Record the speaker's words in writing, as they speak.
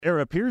There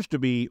appears to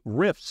be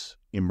rifts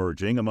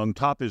emerging among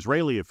top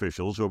Israeli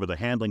officials over the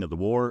handling of the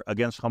war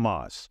against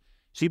Hamas.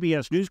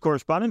 CBS News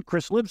correspondent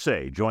Chris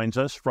Livesay joins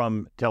us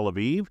from Tel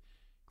Aviv.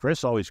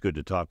 Chris, always good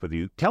to talk with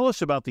you. Tell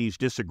us about these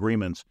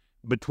disagreements.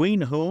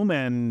 Between whom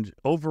and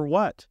over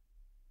what?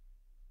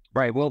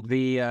 Right. Well,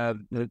 the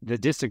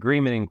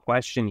disagreement in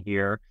question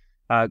here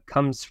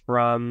comes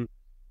from,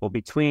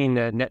 between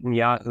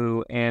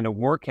Netanyahu and a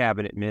war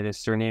cabinet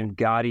minister named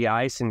Gadi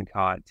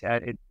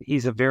Eisenkot.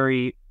 He's a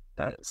very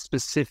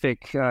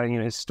specific,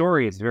 his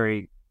story is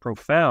very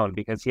profound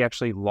because he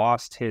actually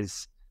lost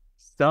his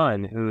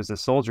son, who's a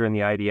soldier in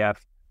the IDF,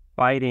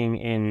 fighting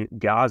in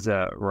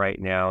Gaza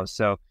right now.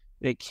 So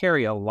they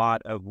carry a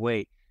lot of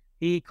weight.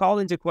 He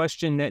called into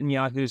question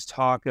Netanyahu's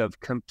talk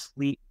of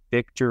complete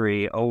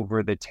victory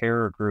over the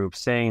terror group,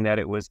 saying that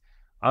it was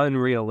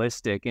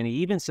unrealistic. And he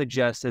even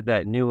suggested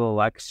that new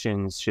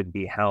elections should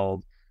be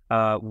held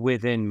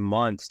within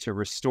months to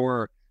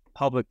restore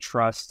public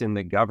trust in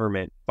the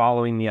government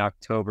following the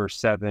October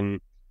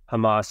 7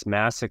 Hamas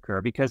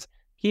massacre. Because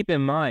keep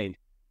in mind,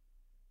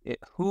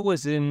 who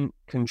was in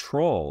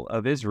control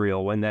of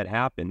Israel when that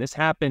happened? This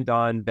happened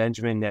on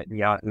Benjamin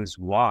Netanyahu's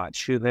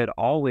watch, who had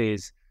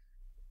always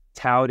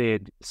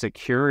touted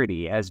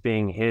security as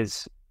being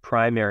his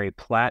primary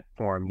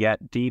platform, yet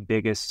the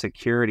biggest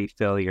security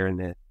failure in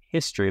the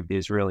history of the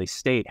Israeli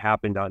state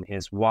happened on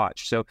his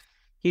watch. So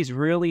he's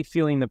really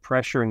feeling the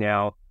pressure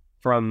now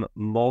from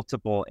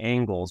multiple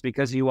angles,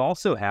 because you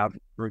also have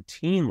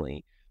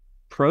routinely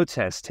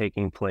protests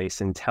taking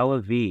place in Tel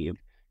Aviv.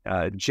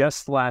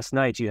 Just last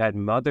night, you had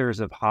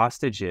mothers of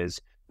hostages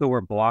who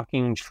were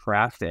blocking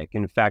traffic.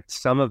 In fact,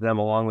 some of them,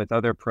 along with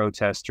other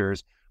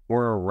protesters,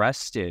 were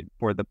arrested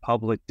for the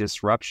public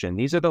disruption.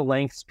 These are the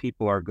lengths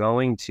people are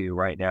going to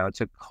right now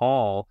to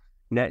call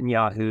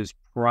Netanyahu's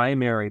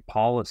primary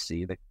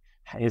policy,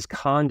 his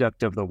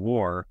conduct of the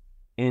war,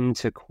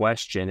 into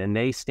question, and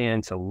they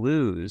stand to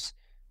lose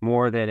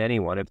more than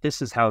anyone. If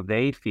this is how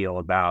they feel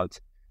about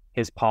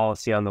his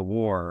policy on the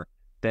war,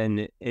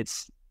 then it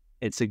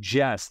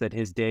suggests that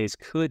his days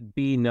could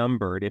be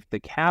numbered if the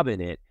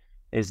cabinet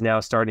is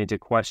now starting to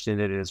question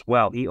it as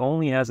well. He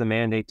only has a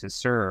mandate to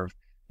serve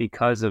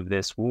because of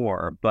this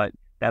war, but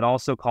that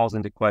also calls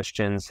into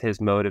questions his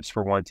motives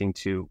for wanting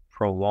to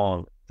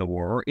prolong the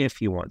war, or if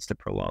he wants to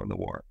prolong the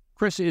war.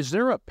 Chris, is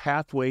there a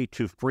pathway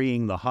to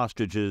freeing the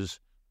hostages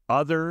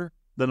other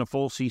than a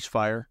full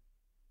ceasefire?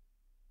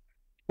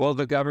 Well,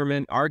 the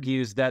government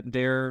argues that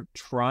they're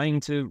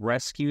trying to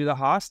rescue the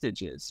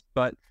hostages,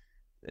 but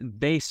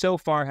they so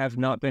far have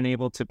not been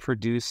able to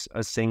produce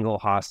a single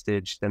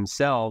hostage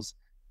themselves,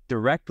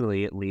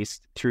 directly at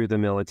least, through the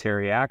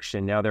military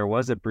action. Now, there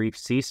was a brief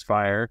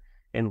ceasefire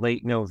in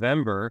late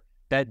November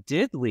that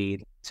did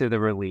lead to the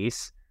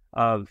release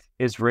of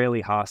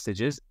Israeli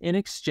hostages in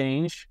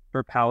exchange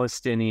for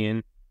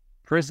Palestinian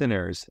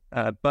prisoners.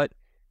 But,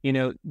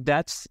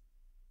 that's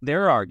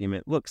their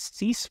argument. Look,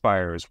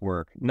 ceasefires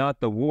work,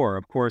 not the war.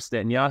 Of course,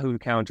 Netanyahu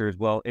counters,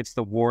 well, it's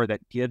the war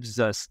that gives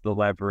us the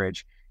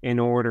leverage in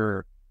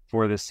order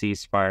for the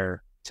ceasefire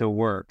to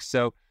work.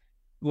 So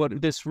what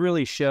this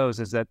really shows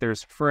is that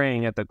there's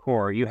fraying at the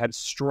core. You had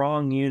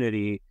strong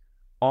unity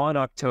on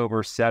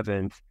October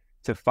 7th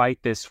to fight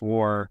this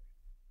war,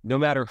 no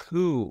matter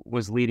who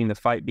was leading the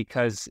fight,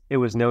 because it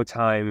was no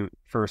time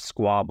for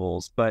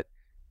squabbles. But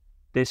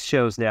this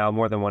shows now,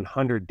 more than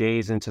 100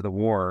 days into the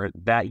war,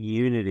 that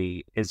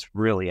unity is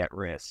really at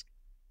risk.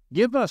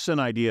 Give us an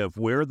idea of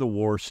where the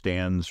war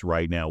stands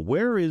right now.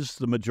 Where is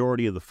the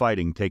majority of the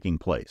fighting taking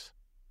place?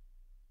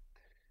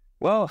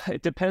 Well,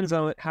 it depends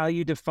on how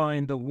you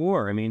define the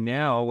war. I mean,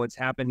 now what's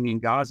happening in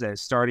Gaza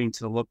is starting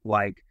to look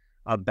like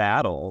a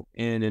battle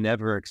in an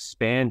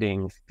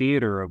ever-expanding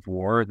theater of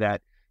war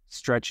that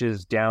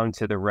stretches down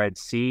to the Red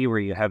Sea, where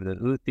you have the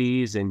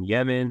Houthis in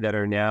Yemen that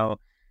are now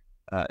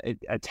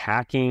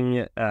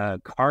attacking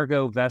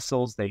cargo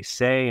vessels, they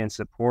say, in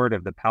support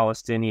of the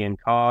Palestinian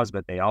cause,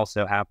 but they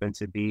also happen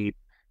to be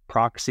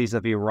proxies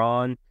of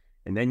Iran.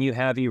 And then you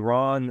have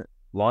Iran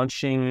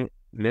launching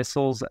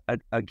missiles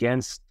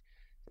against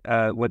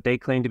what they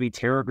claim to be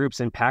terror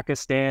groups in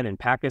Pakistan, and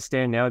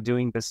Pakistan now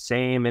doing the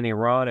same in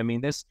Iran. I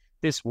mean,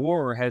 this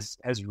war has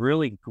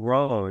really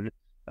grown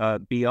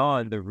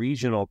beyond the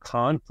regional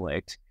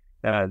conflict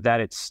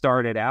that it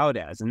started out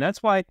as. And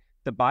that's why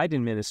the Biden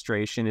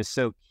administration is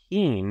so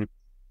keen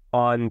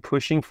on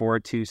pushing for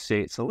a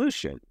two-state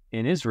solution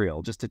in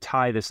Israel, just to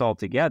tie this all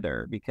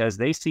together, because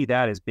they see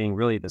that as being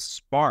really the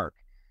spark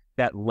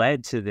that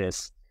led to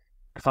this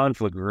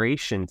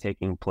conflagration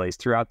taking place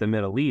throughout the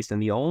Middle East. And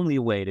the only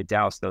way to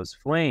douse those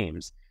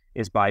flames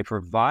is by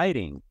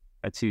providing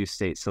a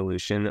two-state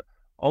solution,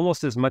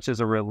 almost as much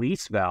as a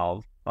release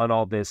valve on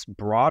all this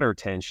broader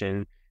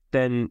tension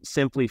than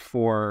simply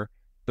for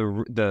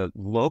the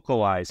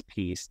localized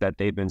peace that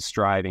they've been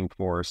striving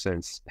for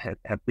since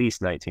at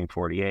least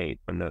 1948,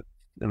 when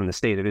the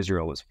state of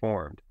Israel was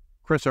formed.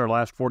 Chris, our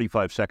last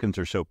 45 seconds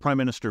or so, Prime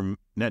Minister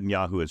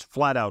Netanyahu has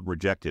flat out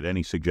rejected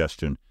any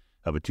suggestion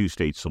of a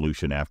two-state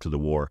solution after the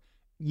war.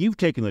 You've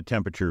taken the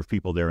temperature of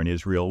people there in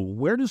Israel.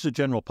 Where does the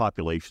general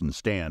population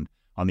stand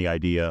on the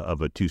idea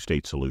of a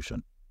two-state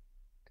solution?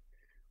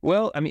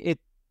 Well, I mean,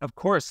 of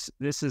course,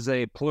 this is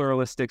a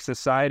pluralistic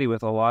society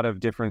with a lot of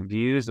different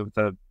views, with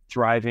a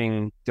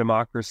thriving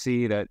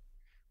democracy.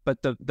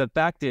 But the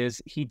fact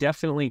is, he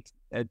definitely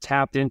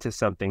tapped into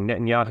something,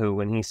 Netanyahu,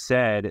 when he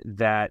said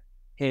that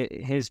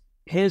his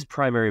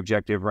primary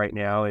objective right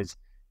now is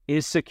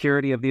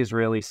security of the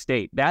Israeli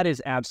state. That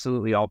is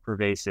absolutely all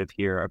pervasive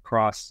here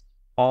across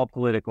all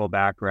political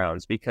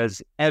backgrounds,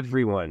 because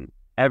everyone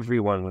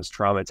was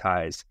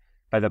traumatized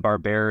by the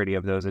barbarity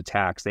of those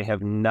attacks. They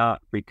have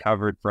not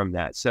recovered from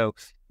that. So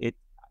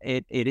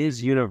it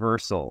is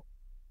universal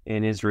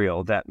in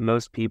Israel that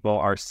most people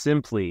are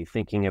simply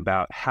thinking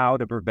about how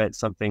to prevent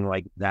something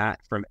like that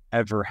from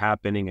ever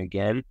happening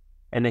again,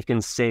 and they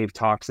can save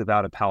talks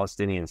about a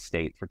Palestinian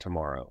state for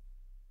tomorrow.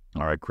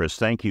 All right, Chris,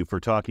 thank you for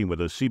talking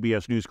with us.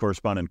 CBS News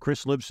correspondent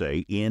Chris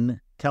Livesay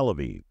in Tel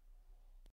Aviv.